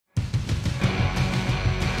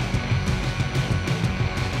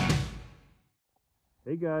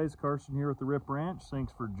Hey guys, Carson here with the Rip Ranch.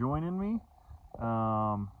 Thanks for joining me.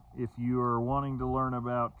 If you are wanting to learn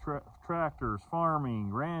about tractors,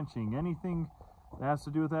 farming, ranching, anything that has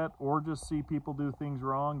to do with that, or just see people do things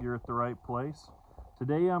wrong, you're at the right place.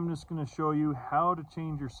 Today I'm just going to show you how to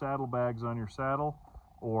change your saddlebags on your saddle,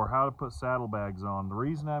 or how to put saddlebags on. The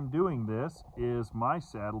reason I'm doing this is my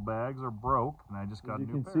saddlebags are broke and I just got a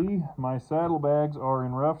new pair. As you can see, my saddlebags are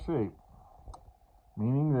in rough shape,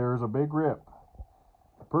 meaning there's a big rip.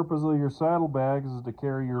 The purpose of your saddlebags is to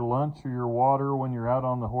carry your lunch or your water when you're out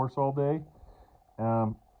on the horse all day.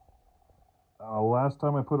 Last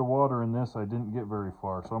time I put a water in this, I didn't get very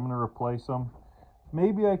far, so I'm going to replace them.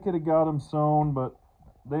 Maybe I could have got them sewn, but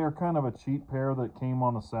they are kind of a cheap pair that came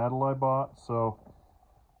on a saddle I bought, so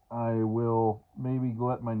I will maybe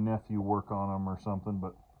let my nephew work on them or something,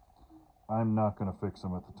 but I'm not going to fix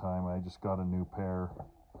them at the time. I just got a new pair.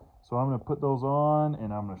 So I'm going to put those on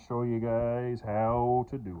and I'm going to show you guys how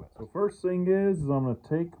to do it. So first thing is I'm going to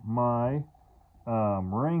take my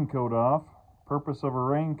raincoat off. Purpose of a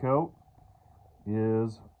raincoat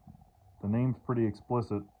is, the name's pretty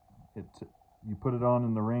explicit. You put it on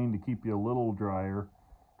in the rain to keep you a little drier,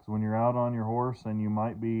 because when you're out on your horse and you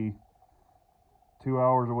might be 2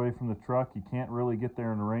 hours away from the truck, you can't really get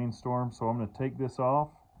there in a rainstorm. So I'm going to take this off.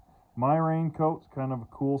 My raincoat's kind of a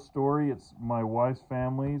cool story. It's my wife's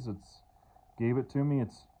family's. Gave it to me.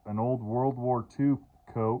 It's an old World War II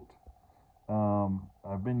coat.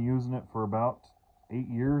 I've been using it for about 8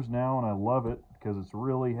 years now, and I love it because it's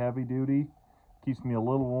really heavy duty. Keeps me a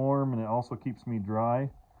little warm, and it also keeps me dry.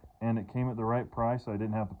 And it came at the right price. I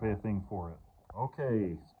didn't have to pay a thing for it.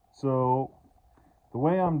 Okay, so the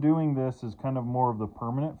way I'm doing this is kind of more of the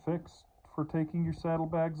permanent fix for taking your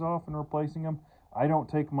saddlebags off and replacing them. I don't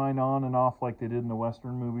take mine on and off like they did in the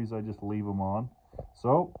Western movies. I just leave them on.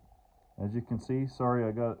 So, as you can see, sorry,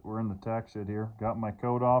 we're in the tack shed here. Got my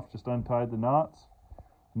coat off, just untied the knots.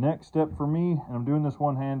 Next step for me, and I'm doing this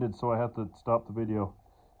one-handed, so I have to stop the video,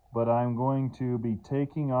 but I'm going to be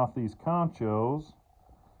taking off these conchos,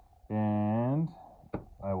 and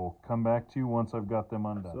I will come back to you once I've got them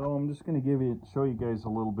undone. So I'm just going to show you guys a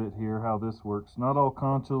little bit here how this works. Not all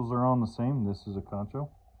conchos are on the same. This is a concho.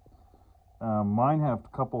 Mine have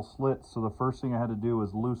a couple slits, so the first thing I had to do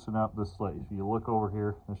was loosen up this slit. If you look over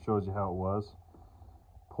here, this shows you how it was.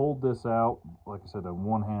 Pulled this out, like I said, on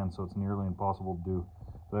one hand, so it's nearly impossible to do.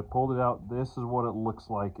 But I pulled it out. This is what it looks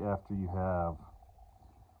like after you have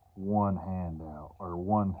one hand out, or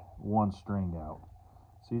one string out.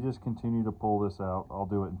 So you just continue to pull this out. I'll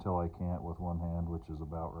do it until I can't with one hand, which is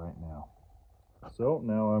about right now. So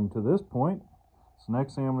now I'm to this point. So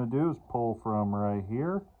next thing I'm going to do is pull from right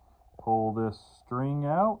here. Pull this string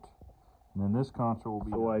out, and then this concho will be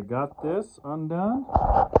done. So I got this undone.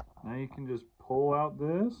 Now you can just pull out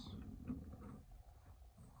this.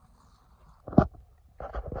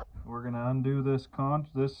 We're going to undo this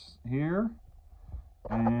here,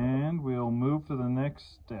 and we'll move to the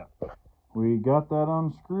next step. We got that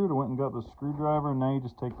unscrewed. I went and got the screwdriver, and now you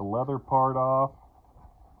just take the leather part off.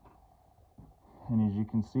 And as you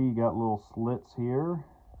can see, you got little slits here.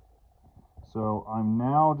 So I'm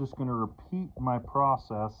now just going to repeat my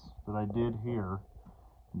process that I did here,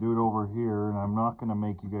 do it over here, and I'm not going to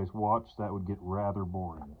make you guys watch. That would get rather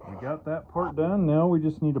boring. We got that part done. Now we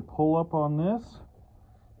just need to pull up on this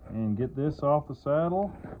and get this off the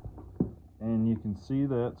saddle, and you can see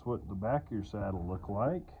that's what the back of your saddle look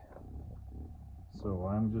like. So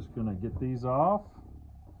I'm just going to get these off,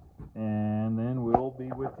 and then we'll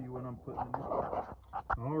be with you when I'm putting them on.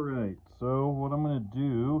 Alright, so what I'm going to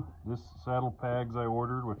do, this saddle pegs I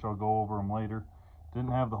ordered, which I'll go over them later,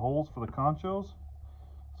 didn't have the holes for the conchos,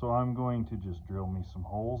 so I'm going to just drill me some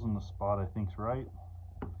holes in the spot I think's right.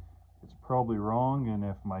 It's probably wrong, and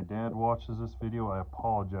if my dad watches this video, I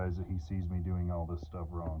apologize that he sees me doing all this stuff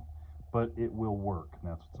wrong. But it will work,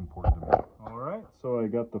 and that's what's important to me. Alright, so I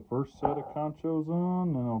got the first set of conchos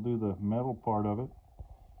on, and I'll do the metal part of it,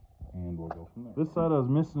 and we'll go from there. This side I was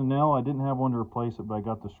missing a nail. I didn't have one to replace it, but I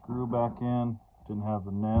got the screw back in. Didn't have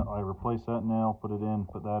the nail. I replaced that nail, put it in,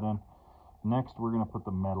 put that in. Next, we're going to put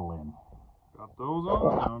the metal in. Got those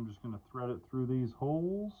on. Now I'm just going to thread it through these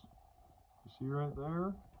holes. You see right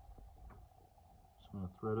there? Just going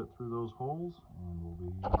to thread it through those holes, and we'll be...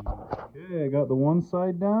 Okay, I got the one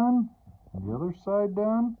side done, and the other side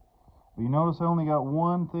done. But you notice I only got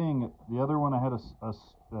one thing. The other one I had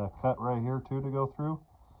a cut right here too to go through.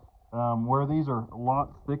 Where these are a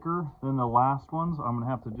lot thicker than the last ones, I'm going to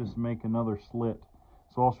have to just make another slit.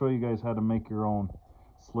 So I'll show you guys how to make your own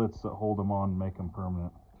slits that hold them on and make them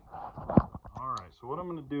permanent. Alright, so what I'm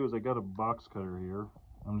going to do is I got a box cutter here.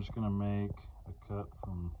 I'm just going to make a cut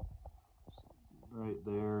from right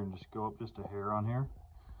there and just go up just a hair on here.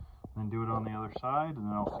 Then do it on the other side, and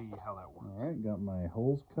then I'll see how that works. All right, got my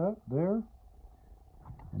holes cut there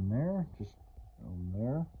and there, just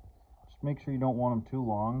there. Just make sure you don't want them too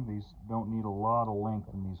long. These don't need a lot of length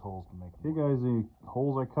in these holes to make them. Okay guys, the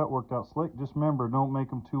holes I cut worked out slick. Just remember, don't make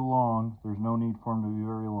them too long. There's no need for them to be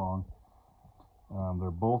very long.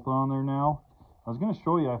 They're both on there now. I was going to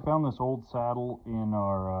show you, I found this old saddle in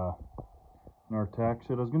our tack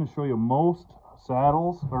shed. I was going to show you most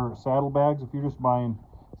saddles or saddlebags. If you're just buying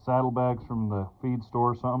saddlebags from the feed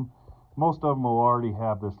store or something, most of them will already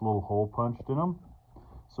have this little hole punched in them.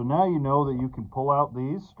 So now you know that you can pull out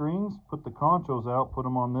these strings, put the conchos out, put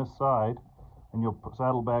them on this side, and your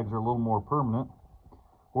saddlebags are a little more permanent.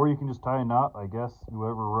 Or you can just tie a knot. I guess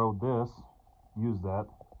whoever rode this used that.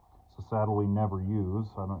 It's a saddle we never use.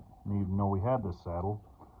 I don't even know we had this saddle.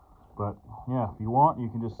 But yeah, if you want, you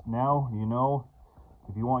can just, now you know,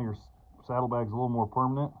 if you want your saddlebags a little more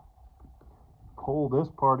permanent, pull this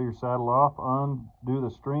part of your saddle off, undo the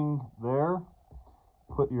string there,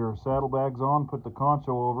 put your saddlebags on, put the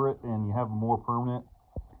concho over it, and you have them more permanent.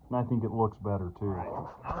 And I think it looks better too. Right.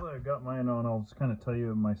 Now that I've got mine on, I'll just kind of tell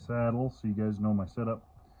you my saddle so you guys know my setup.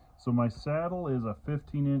 So my saddle is a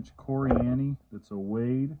 15-inch Coriani that's a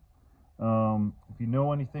Wade. If you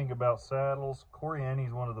know anything about saddles, Coriani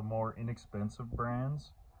is one of the more inexpensive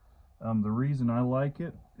brands. The reason I like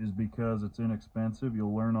it is because it's inexpensive.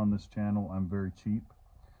 You'll learn on this channel I'm very cheap.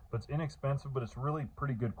 But it's inexpensive, but it's really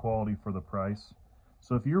pretty good quality for the price.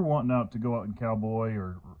 So if you're wanting out to go out and cowboy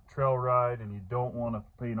or trail ride and you don't want to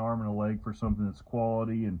pay an arm and a leg for something that's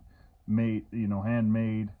quality and made, you know,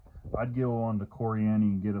 handmade, I'd go on to Coriani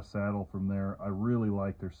and get a saddle from there. I really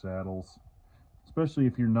like their saddles, especially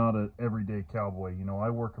if you're not an everyday cowboy. You know, I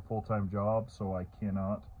work a full-time job, so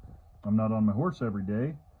I'm not on my horse every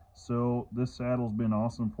day. So this saddle's been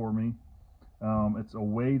awesome for me. It's a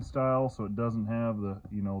Wade style, so it doesn't have the,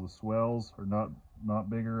 you know, the swells are not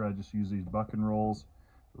bigger. I just use these buck and rolls.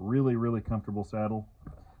 Really, really comfortable saddle.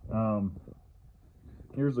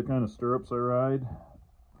 Here's the kind of stirrups I ride.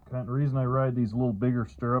 The reason I ride these little bigger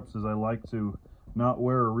stirrups is I like to not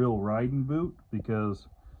wear a real riding boot, because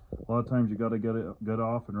a lot of times you got to get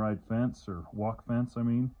off and ride fence, or walk fence, I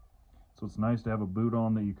mean. So it's nice to have a boot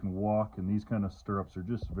on that you can walk, and these kind of stirrups are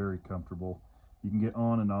just very comfortable. You can get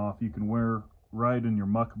on and off. You can ride in your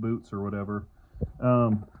muck boots or whatever.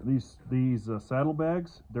 These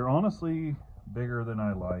saddlebags, they're honestly bigger than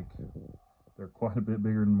I like. They're quite a bit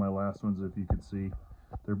bigger than my last ones, if you could see.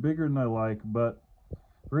 They're bigger than I like, but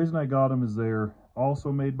the reason I got them is they're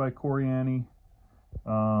also made by Coriani.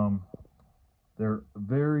 They're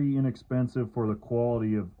very inexpensive for the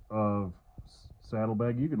quality of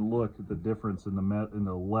saddlebag. You can look at the difference in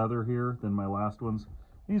the leather here than my last ones.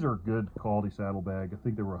 These are good quality saddlebag. I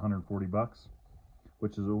think they were 140 bucks,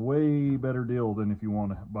 which is a way better deal than if you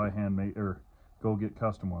want to buy handmade or go get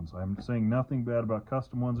custom ones. I'm saying nothing bad about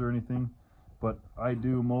custom ones or anything, but I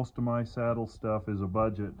do most of my saddle stuff is a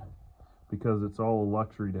budget, because it's all a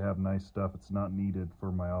luxury to have nice stuff. It's not needed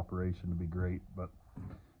for my operation to be great. But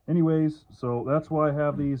anyways, so that's why I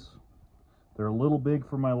have these. They're a little big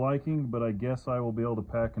for my liking, but I guess I will be able to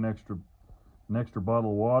pack an extra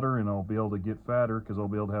bottle of water, and I'll be able to get fatter because I'll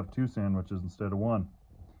be able to have 2 sandwiches instead of 1.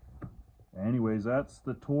 Anyways, that's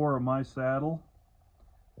the tour of my saddle.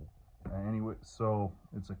 Anyway, so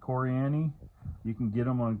it's a Coriani. You can get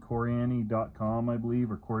them on Coriani.com, I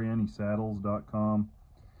believe, or CorianiSaddles.com.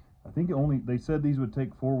 I think they said these would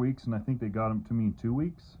take 4 weeks, and I think they got them to me in 2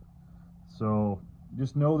 weeks. So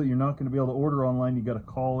just know that you're not going to be able to order online. You got to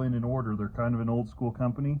call in and order. They're kind of an old school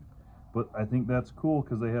company, but I think that's cool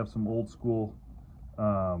because they have some old school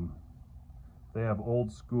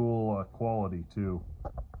quality too.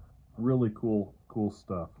 Really cool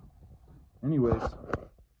stuff. Anyways,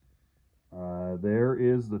 there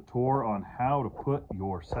is the tour on how to put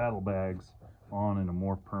your saddlebags on in a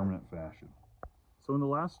more permanent fashion. So in the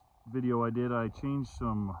last video I did, I changed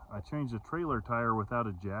the trailer tire without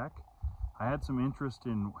a jack. I had some interest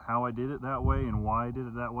in how I did it that way and why I did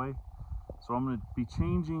it that way. So I'm going to be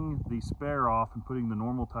changing the spare off and putting the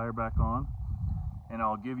normal tire back on. And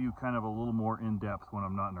I'll give you kind of a little more in-depth when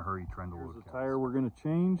I'm not in a hurry trying to look. Here's the tire we're going to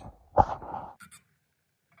change.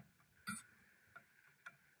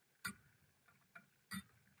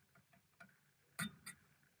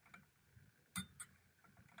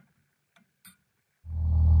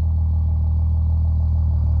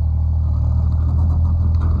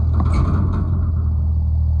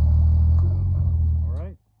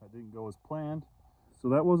 As planned. So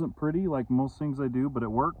that wasn't pretty like most things I do, but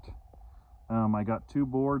it worked. I got 2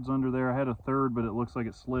 boards under there. I had a third, but it looks like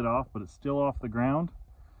it slid off, but it's still off the ground.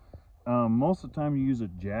 Most of the time you use a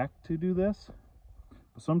jack to do this,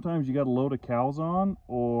 but sometimes you got a load of cows on,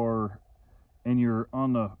 and you're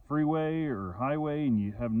on the freeway or highway and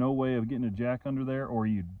you have no way of getting a jack under there, or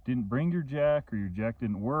you didn't bring your jack, or your jack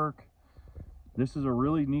didn't work. This is a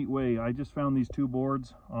really neat way. I just found these 2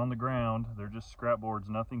 boards on the ground. They're just scrap boards,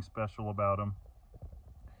 nothing special about them.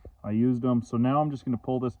 I used them. So now I'm just going to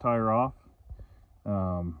pull this tire off,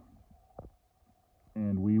 and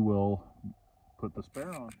we will put the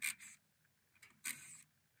spare on.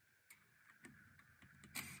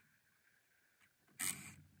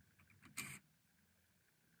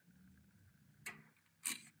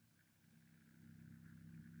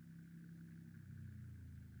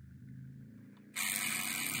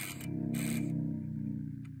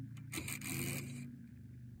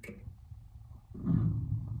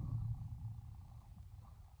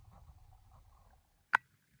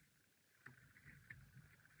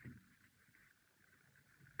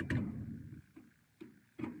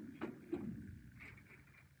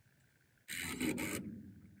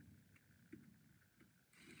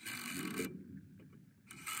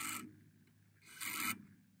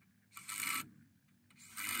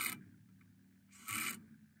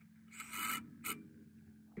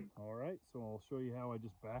 Alright, so I'll show you how I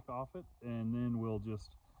just back off it, and then we'll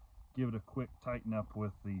just give it a quick tighten up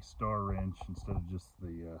with the star wrench instead of just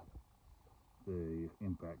the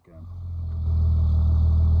impact gun.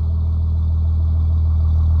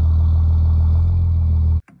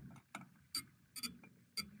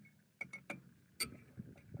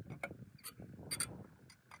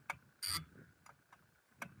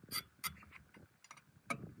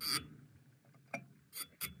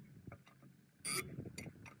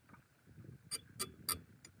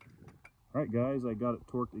 Alright guys, I got it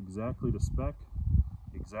torqued exactly to spec,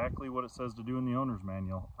 exactly what it says to do in the owner's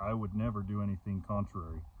manual. I would never do anything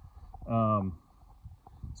contrary.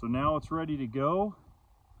 So now it's ready to go.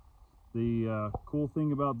 The cool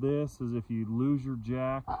thing about this is if you lose your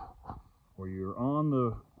jack, or you're on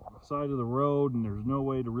the side of the road and there's no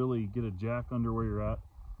way to really get a jack under where you're at,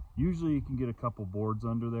 usually you can get a couple boards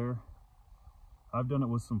under there. I've done it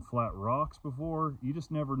with some flat rocks before. You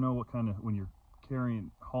just never know what kind of, when you're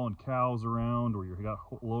hauling cows around, or you got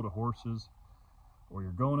a load of horses, or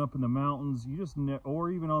you're going up in the mountains, you just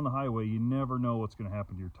or even on the highway, you never know what's going to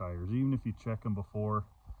happen to your tires, even if you check them before.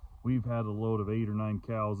 We've had a load of 8 or 9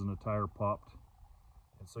 cows and the tire popped,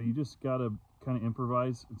 and so you just got to kind of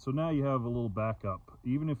improvise. And so now you have a little backup.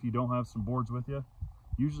 Even if you don't have some boards with you,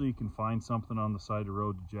 usually you can find something on the side of the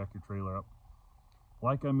road to jack your trailer up.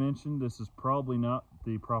 Like I mentioned, this is probably not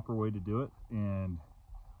the proper way to do it, and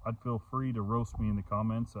I'd feel free to roast me in the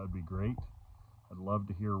comments. That'd be great. I'd love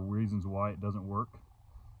to hear reasons why it doesn't work,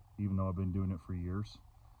 even though I've been doing it for years.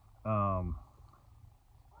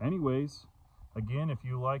 Anyways, again, if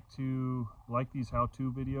you like these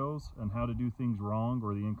how-to videos and how to do things wrong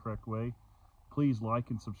or the incorrect way, please like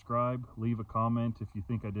and subscribe. Leave a comment if you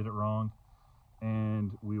think I did it wrong,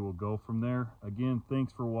 and we will go from there. Again,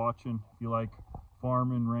 thanks for watching. If you like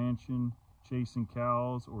farming, ranching, chasing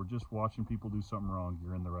cows, or just watching people do something wrong,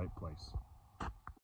 you're in the right place.